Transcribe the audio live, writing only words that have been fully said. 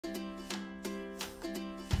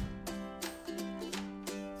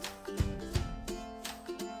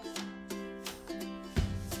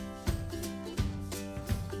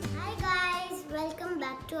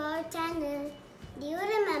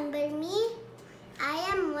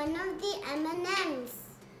M&M's.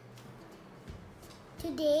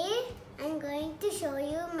 Today I'm going to show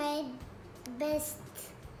you my best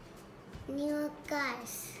new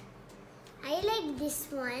cars. I like this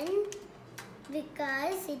one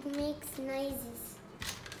because it makes noises.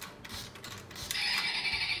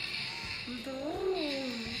 Boom,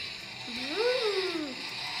 boom,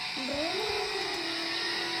 boom.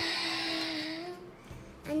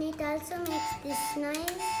 And it also makes this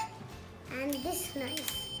noise and this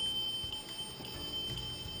noise.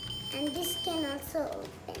 And this can also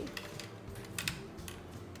open.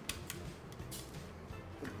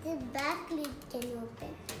 The back lid can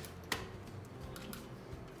open,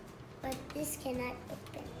 but this cannot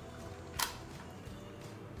open.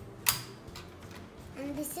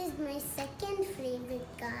 And this is my second favorite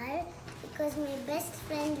car because my best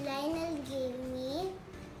friend Lionel gave me,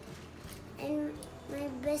 and my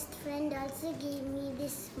best friend also gave me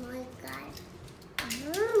this small car.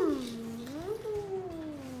 Vroom.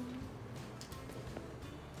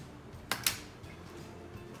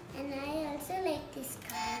 And I also like this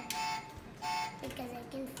car because I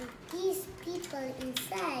can fit these people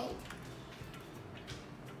inside.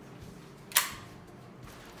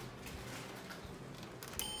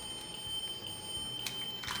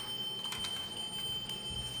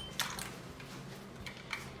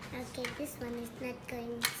 Okay, this one is not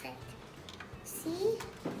going inside. See?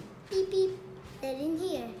 Beep beep. They're in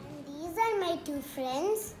here. And these are my two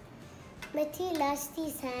friends, but he lost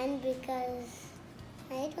his hand because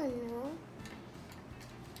I don't know.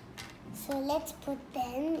 So let's put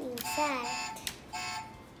them inside.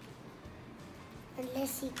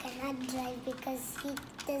 Unless he cannot drive because he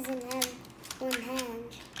doesn't have one hand.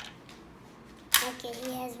 Okay,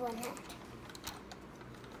 he has one hand.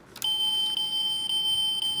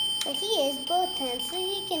 But he has both hands, so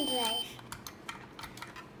he can drive.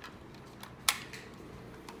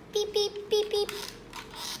 Beep, beep, beep, beep.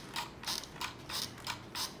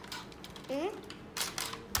 Hmm?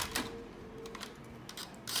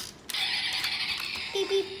 Beep,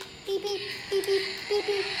 beep, beep, beep, beep, beep, beep,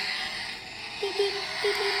 beep. Beep, beep,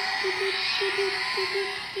 beep, beep, beep, beep, beep, beep, beep,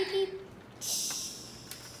 beep, beep.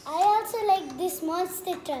 I also like this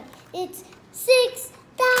monster truck. It's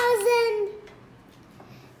 6,000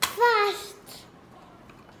 fast.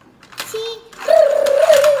 See?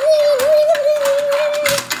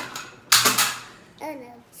 Oh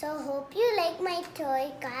no. So hope you like my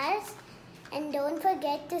toy cars, and don't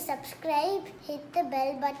forget to subscribe, hit the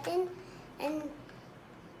bell button, and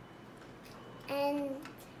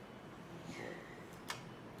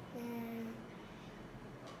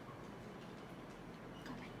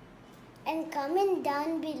comment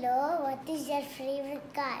down below what is your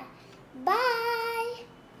favorite car. Bye!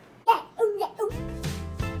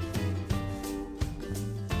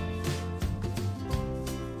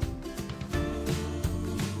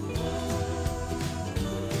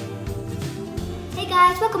 Hey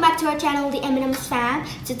guys, welcome back to our channel, the M&M's fam.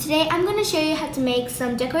 So today I'm going to show you how to make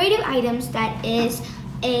some decorative items that is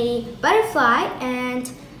a butterfly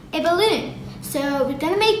and a balloon. So we're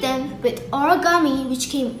going to make them with origami, which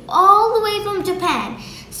came all the way from Japan.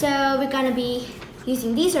 So we're going to be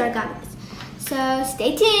using these origamis. So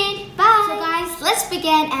stay tuned. Bye! So guys, let's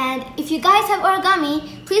begin, and if you guys have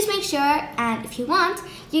origami, please make sure, and if you want,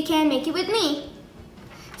 you can make it with me.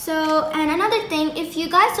 So, and another thing, if you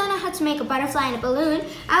guys don't know how to make a butterfly and a balloon,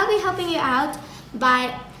 I'll be helping you out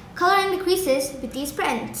by coloring the creases with these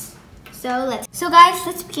prints. So guys,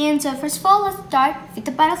 let's begin. So first of all, let's start with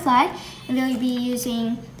the butterfly, and we'll be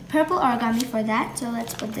using the purple origami for that. So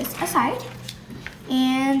let's put this aside.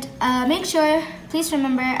 And make sure, please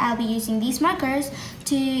remember, I'll be using these markers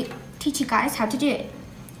to teach you guys how to do it.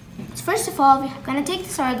 So first of all, we're gonna take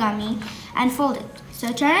this origami and fold it.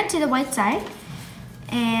 So turn it to the white side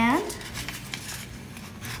and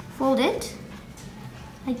fold it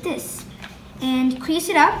like this, and crease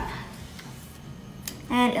it up,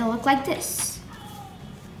 and it'll look like this.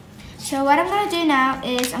 So what I'm going to do now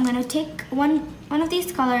is I'm going to take one of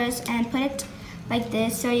these colors and put it like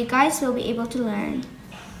this, so you guys will be able to learn.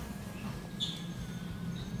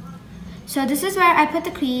 So this is where I put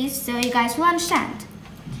the crease, so you guys will understand.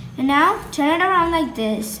 And now turn it around like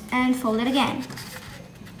this and fold it again.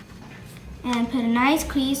 And put a nice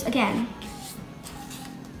crease again.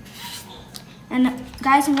 And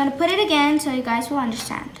guys, I'm going to put it again so you guys will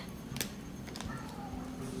understand.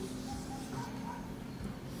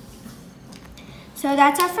 So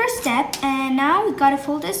that's our first step, and now we gotta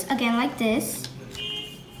fold this again like this,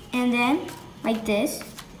 and then like this,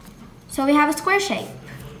 so we have a square shape.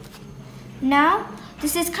 Now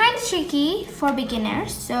this is kind of tricky for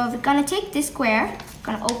beginners, so we're gonna take this square,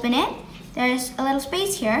 gonna open it, there's a little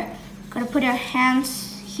space here, Gonna put our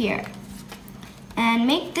hands here and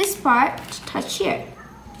make this part touch here.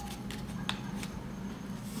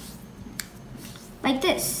 Like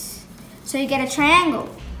this. So you get a triangle.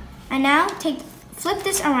 And now flip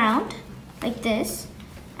this around like this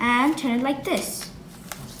and turn it like this.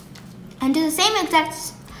 And do the same exact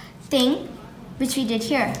thing which we did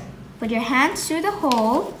here. Put your hands through the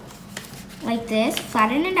hole like this,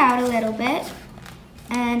 flatten it out a little bit,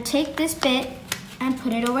 and take this bit and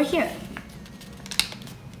put it over here.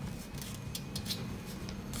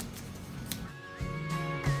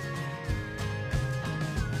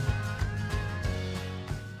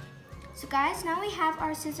 So guys, now we have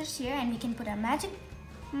our scissors here and we can put our magic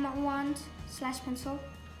wand / pencil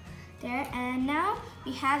there. And now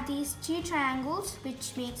we have these 2 triangles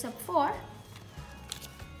which makes up 4.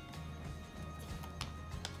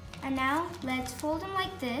 And now let's fold them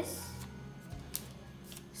like this.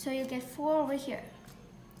 So you'll get 4 over here.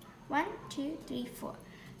 1, 2, 3, 4.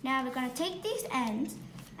 Now we're gonna take these ends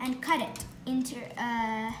and cut it into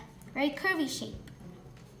a very curvy shape.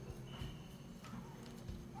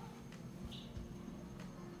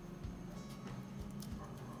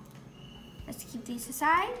 Let's keep these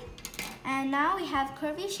aside. And now we have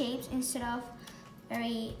curvy shapes instead of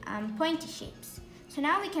very pointy shapes. So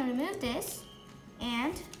now we can remove this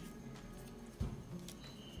and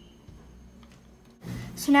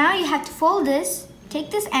so now you have to fold this,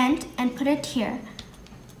 take this end and put it here,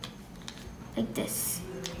 like this.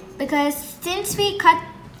 Because since we cut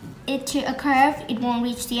it to a curve, it won't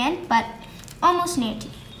reach the end, but almost near to.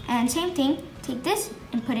 And same thing, take this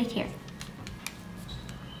and put it here.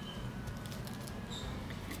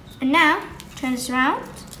 And now, turn this around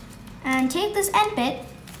and take this end bit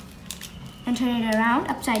and turn it around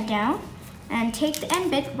upside down and take the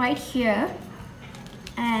end bit right here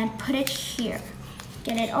and put it here.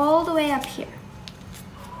 Get it all the way up here.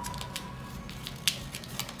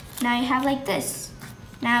 Now you have like this.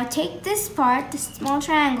 Now take this part, this small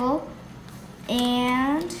triangle,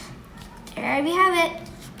 and there we have it.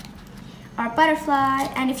 Our butterfly.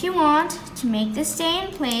 And if you want to make this stay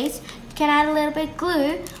in place, you can add a little bit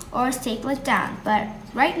glue or staple it down. But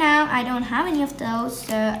right now I don't have any of those,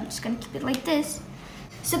 so I'm just gonna keep it like this.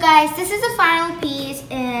 So guys, this is the final piece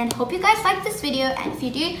and hope you guys like this video, and if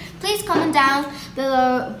you do, please comment down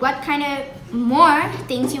below what kind of more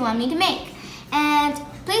things you want me to make. And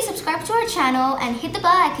please subscribe to our channel and hit the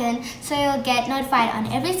bell icon so you'll get notified on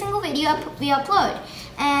every single video we upload.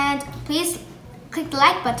 And please click the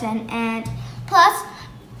like button, and plus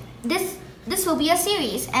this will be a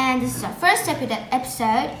series and this is our first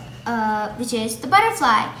episode which is the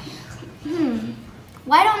butterfly.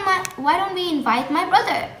 Why don't we invite my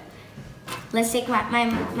brother? Let's take my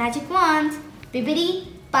magic wand. Bibbidi,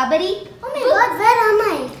 bobbidi. Oh my god, where am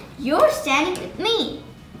I? You're standing with me.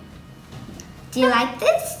 Do you like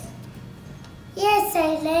this? Yes,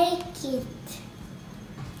 I like it.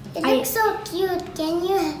 It looks so cute. Can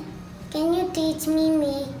you teach me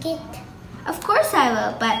make it? Of course I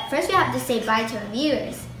will, but first we have to say bye to our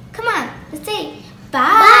viewers. Come on, let's say bye.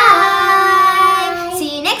 Bye.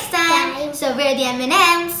 See you next time. Bye. So we're the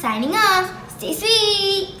M&M's signing off. Stay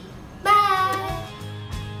sweet.